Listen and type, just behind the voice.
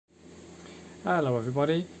Hello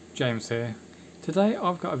everybody, James here. Today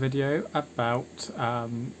I've got a video about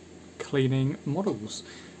cleaning models.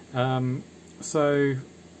 So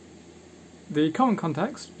the current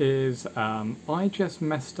context is I just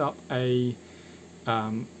messed up a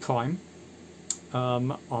prime.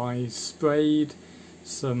 I sprayed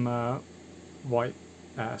some white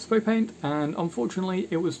spray paint and unfortunately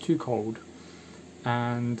it was too cold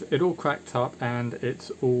and it all cracked up and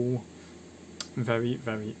it's all very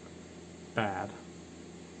bad.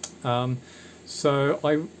 So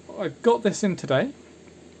I got this in today.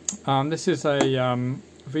 This is a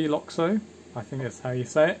VLOXO, I think that's how you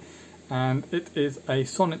say it, and it is a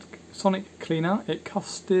sonic cleaner. It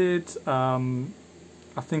costed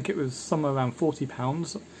I think it was somewhere around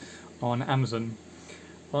 £40 on Amazon.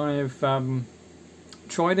 I've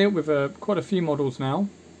tried it with quite a few models now,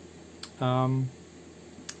 and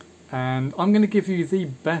I'm going to give you the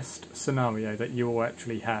best scenario that you will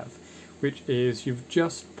actually have, which is you've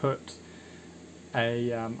just put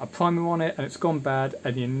a primer on it and it's gone bad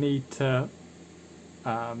and you need to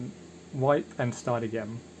wipe and start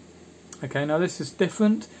again. Okay, now this is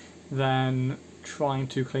different than trying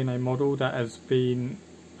to clean a model that has been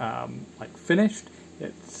like finished.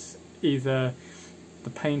 It's either the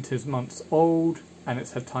paint is months old and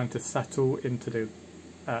it's had time to settle into the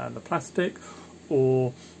plastic,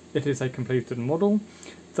 or it is a completed model.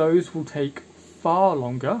 Those will take far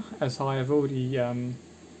longer, as I have already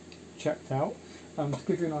checked out. To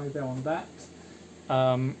give you an idea on that,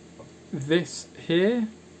 this here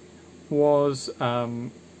was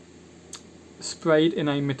sprayed in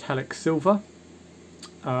a metallic silver,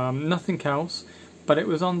 nothing else, but it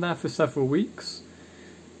was on there for several weeks.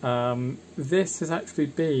 This has actually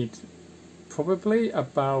been probably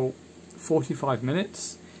about 45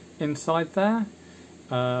 minutes inside there,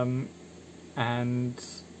 and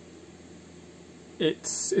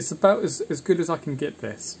it's about as good as I can get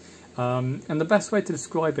this. And the best way to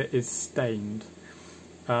describe it is stained.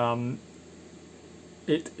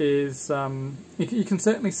 It is, you can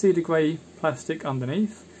certainly see the grey plastic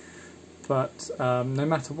underneath, but no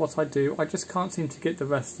matter what I do, I just can't seem to get the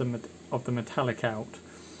rest of the metallic out.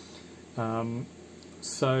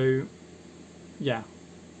 So yeah,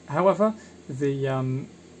 however, the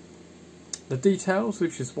details,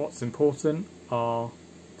 which is what's important, are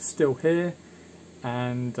still here,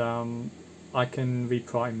 and I can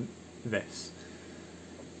reprime this.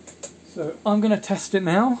 So I'm going to test it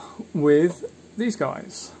now with these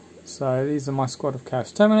guys. So these are my squad of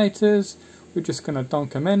Chaos Terminators. We're just going to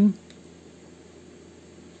dunk them in.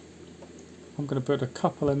 I'm going to put a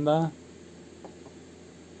couple in there.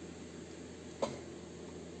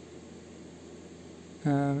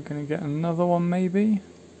 And we're going to get another one maybe.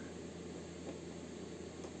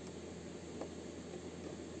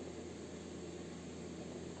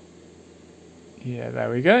 Yeah, there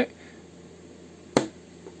we go.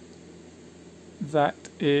 That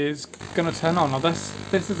is going to turn on. Now this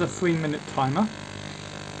is a 3-minute timer,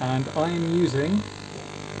 and I am using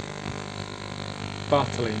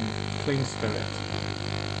Bartolene Clean Spirit.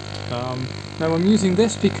 Now I'm using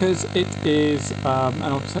this because it is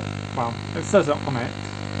it says it on it,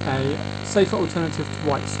 a safer alternative to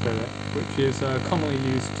white spirit, which is commonly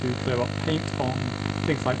used to clear up paint on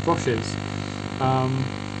things like brushes.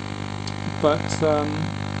 But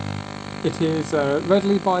it is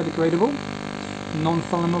readily biodegradable,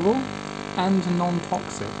 non-flammable and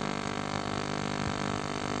non-toxic.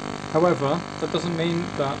 However, that doesn't mean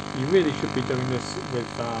that you really should be doing this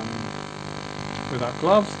without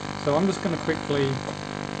gloves, so I'm just going to quickly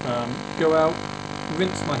go out,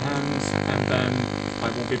 rinse my hands, and then I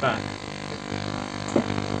will be back.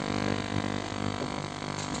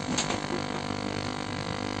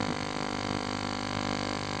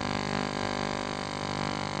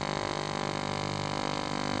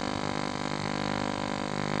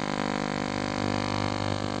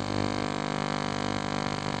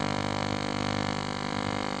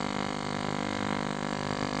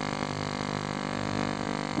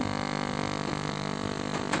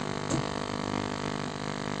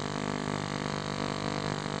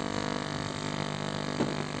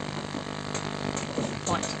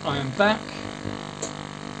 Right, I am back.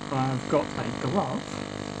 I've got a glove.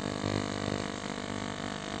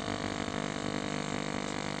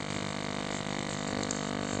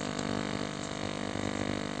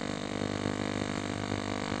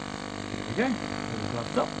 There we go,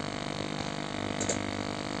 gloved up.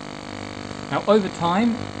 Now over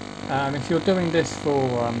time, if you're doing this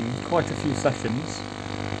for quite a few sessions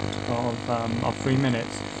of 3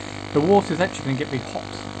 minutes, the water is actually going to get really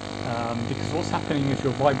hot. Because what's happening is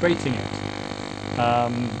you're vibrating it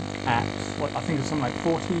at what I think it's something like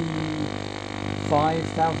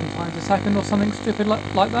 5,000 times a second or something stupid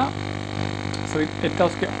like that. So it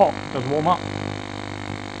does get hot, it does warm up.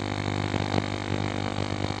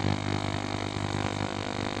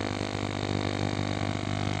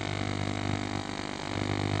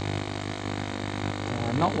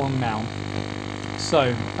 Not long now.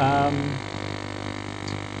 So,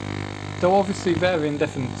 they're obviously varying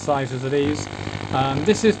different sizes of these.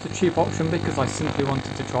 This is the cheap option because I simply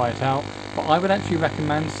wanted to try it out, but I would actually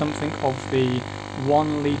recommend something of the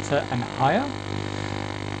 1 litre and higher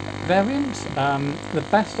variant. The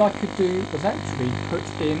best I could do was actually put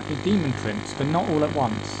in a demon trinse, but not all at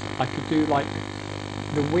once. I could do like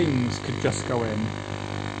the wings could just go in,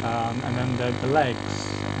 and then the legs,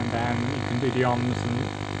 and then you can do the arms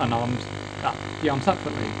and arms, the arms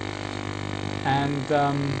separately, and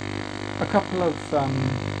a couple of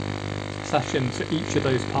sessions for each of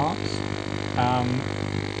those parts.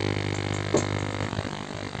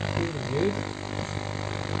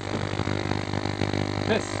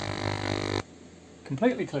 This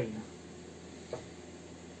completely clean.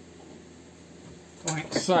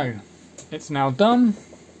 Right, so it's now done.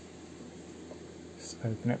 Just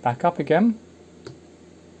open it back up again.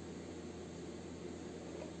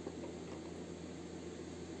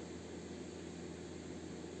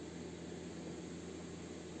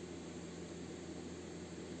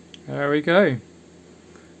 There we go.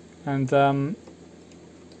 And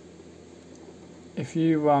if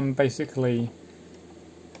you basically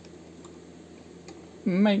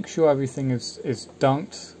make sure everything is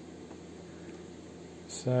dunked.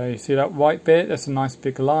 So you see that white bit, that's a nice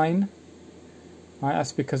big line. Right,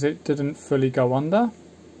 that's because it didn't fully go under.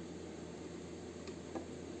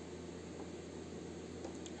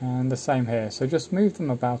 And the same here, so just move them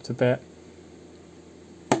about a bit.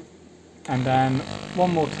 And then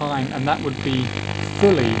one more time, and that would be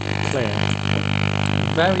fully clear.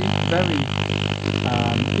 Very, very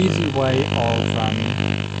easy way of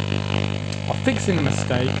fixing a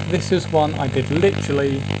mistake. This is one I did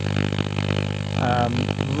literally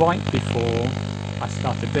right before I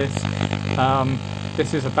started this.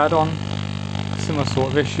 This is a bad-on, similar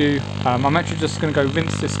sort of issue. I'm actually just going to go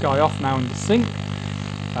rinse this guy off now in the sink.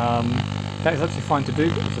 That is actually fine to do,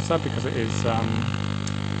 as I said, because it is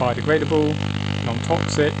biodegradable,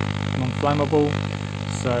 non-toxic, non-flammable,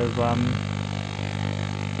 so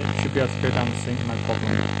it should be able to go down the sink no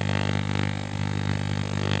problem.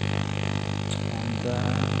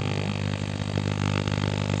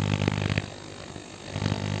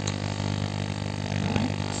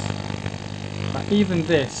 And but even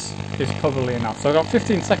this is probably enough. So I've got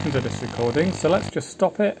 15 seconds of this recording, so let's just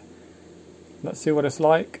stop it. Let's see what it's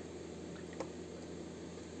like.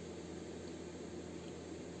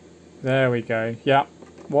 There we go. Yeah.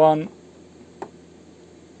 1,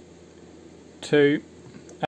 2.